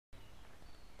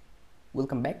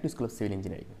Welcome back to School of Civil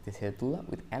Engineering. This is Hedaetullah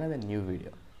with another new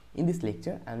video. In this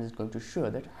lecture, I am just going to show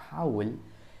that how we'll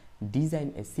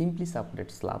design a simply supported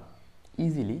slab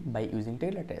easily by using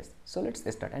Tekla Tedds. So let's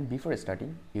start. And before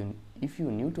starting, if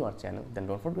you're new to our channel, then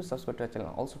don't forget to subscribe to our channel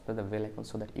and also press the bell icon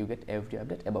so that you get every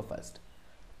update above first.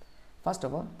 First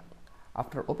of all,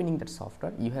 after opening that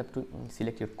software, you have to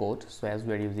select your code. So as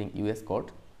we are using US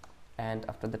code, and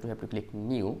after that we have to click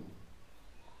new.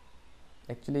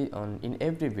 Actually in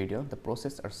every video the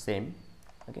process are same.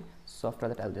 Okay, so after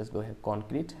that I'll just go ahead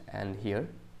concrete, and here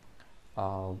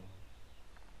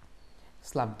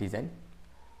slab design.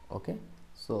 Okay,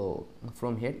 so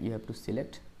from here you have to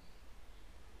select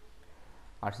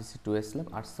RCC2 slab,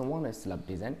 RC1 slab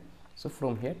design. So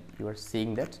from here you are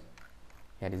seeing that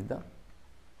here is the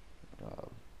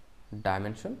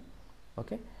dimension.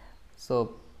 Okay,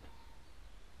 so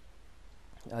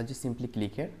I'll just simply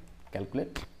click here,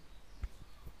 calculate,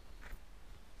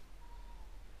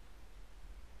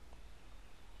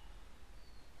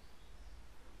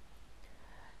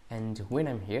 and when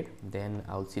I'm here, then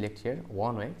I'll select here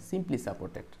one way, simply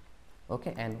supported.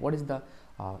 Okay, and what is the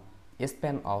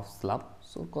span of slab?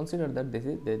 So consider that this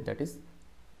is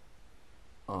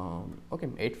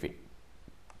 8 feet.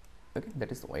 Okay,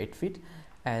 that is 8 feet.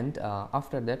 And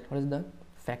after that, what is the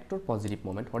factor positive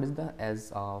moment? What is the,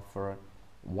 as for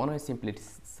one way simply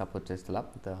supported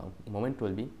slab, the moment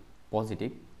will be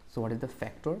positive. So what is the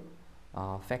factor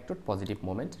positive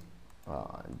moment?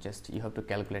 Just you have to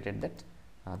calculate it, that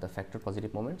the factor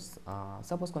positive moments.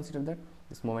 Suppose consider that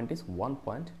this moment is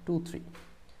 1.23,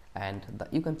 and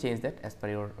you can change that as per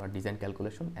your design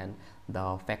calculation, and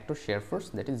the factor shear force,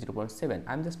 that is 0.7.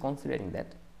 I'm just considering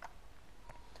that.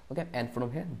 Okay, and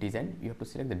from here design, you have to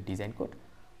select the design code.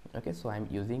 Okay, so I'm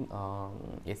using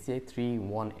ACI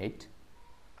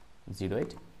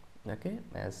 31808. Okay,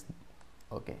 as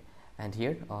okay, and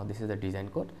here this is the design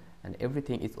code, and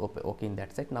everything is okay in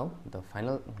that set. Now the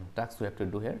final task we have to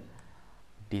do here,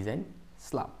 design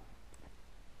slab.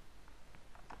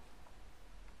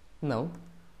 Now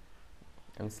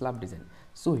slab design.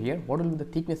 So here what will be the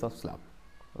thickness of slab?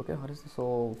 Okay,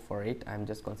 so for it I'm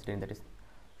just considering that is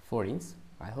 4 inch.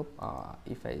 I hope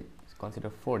if I consider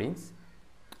 4 inch,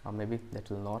 maybe that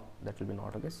will be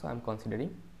not okay. So I'm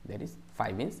considering that is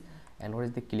 5 inch. And what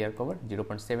is the clear cover?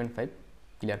 0.75,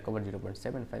 clear cover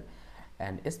 0.75,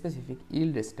 and a specific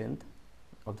yield strength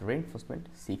of the reinforcement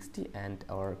 60, and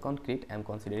our concrete I'm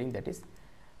considering that is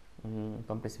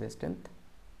compressive strength,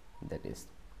 that is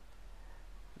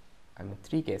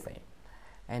 3 KSI.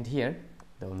 And here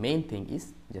the main thing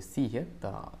is, just see here,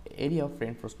 the area of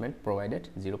reinforcement provided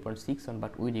 0.61,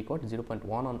 but we record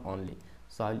 0.11 only.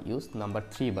 So I'll use number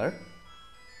 3 bar.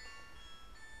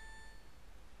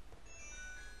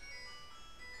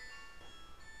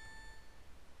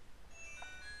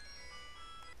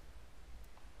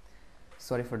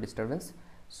 Sorry for disturbance.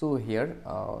 So here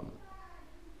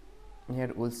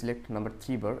we'll select number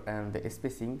 3 bar, and the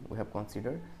spacing we have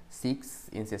considered 6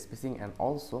 inch spacing, and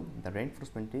also the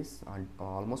reinforcement is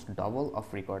almost double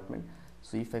of requirement.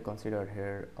 So if I consider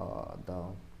here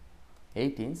the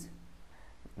 8 inch,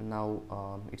 now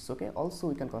it's okay. Also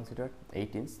we can consider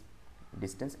 8 inch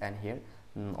distance, and here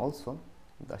also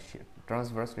the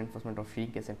transverse reinforcement of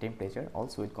shrinkage and temperature,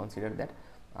 also we'll consider that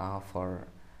for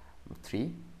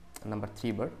number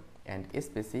 3 bar. And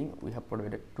spacing we have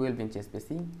provided 12 inch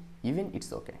spacing, even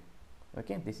it's okay.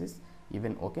 Okay, this is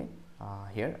even okay.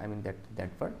 Here I mean that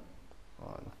bar,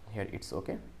 here it's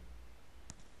okay.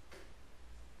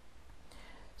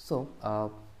 So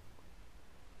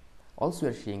also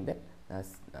we are seeing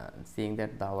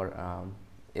that our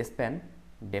span,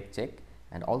 depth check,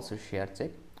 and also shear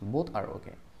check, both are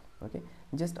okay. Okay,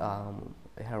 just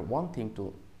here one thing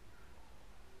to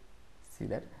see,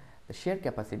 that the shear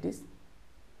capacity is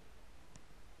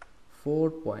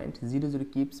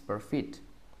 4.00 cubes per feet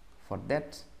for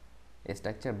that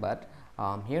structure, but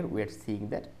here we are seeing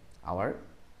that our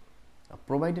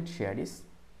provided shear is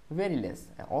very less,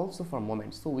 also for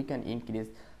moment. So we can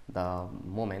increase the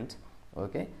moment,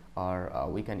 okay, or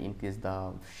we can increase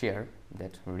the shear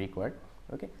that required.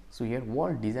 Okay, so here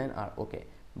wall design are okay,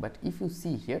 but if you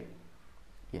see here,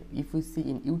 if we see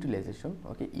in utilization,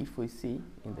 okay, if we see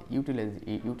in the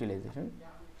utilization,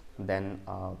 then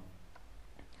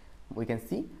we can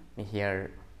see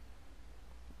here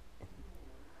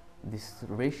this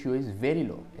ratio is very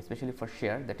low, especially for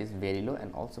shear, that is very low,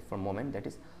 and also for moment, that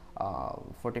is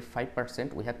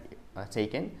 45% we have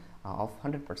taken of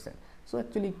 100%. So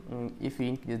actually if you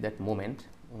increase that moment,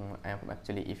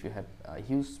 actually if you have a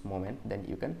huge moment, then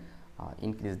you can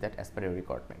increase that as per your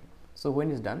requirement. So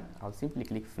when it's done, I'll simply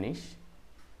click finish.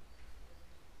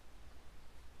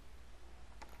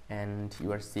 and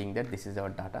you are seeing that this is our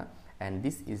data, and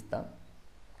this is the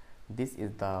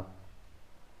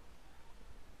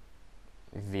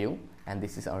view, and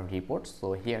this is our report.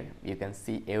 So here you can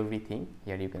see everything.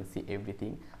 Here you can see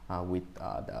everything with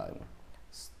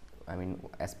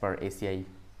as per ACI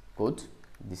code.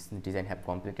 This design have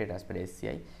completed as per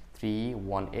ACI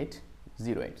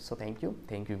 31808. So thank you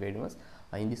very much.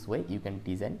 In this way you can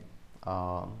design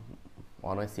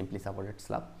on a simply supported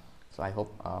slab. So I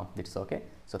hope it's okay.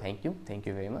 So thank you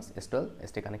very much.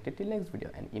 Stay connected till next video,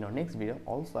 and in our next video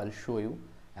also I'll show you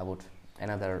about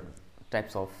another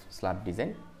types of slab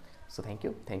design. So thank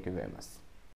you very much.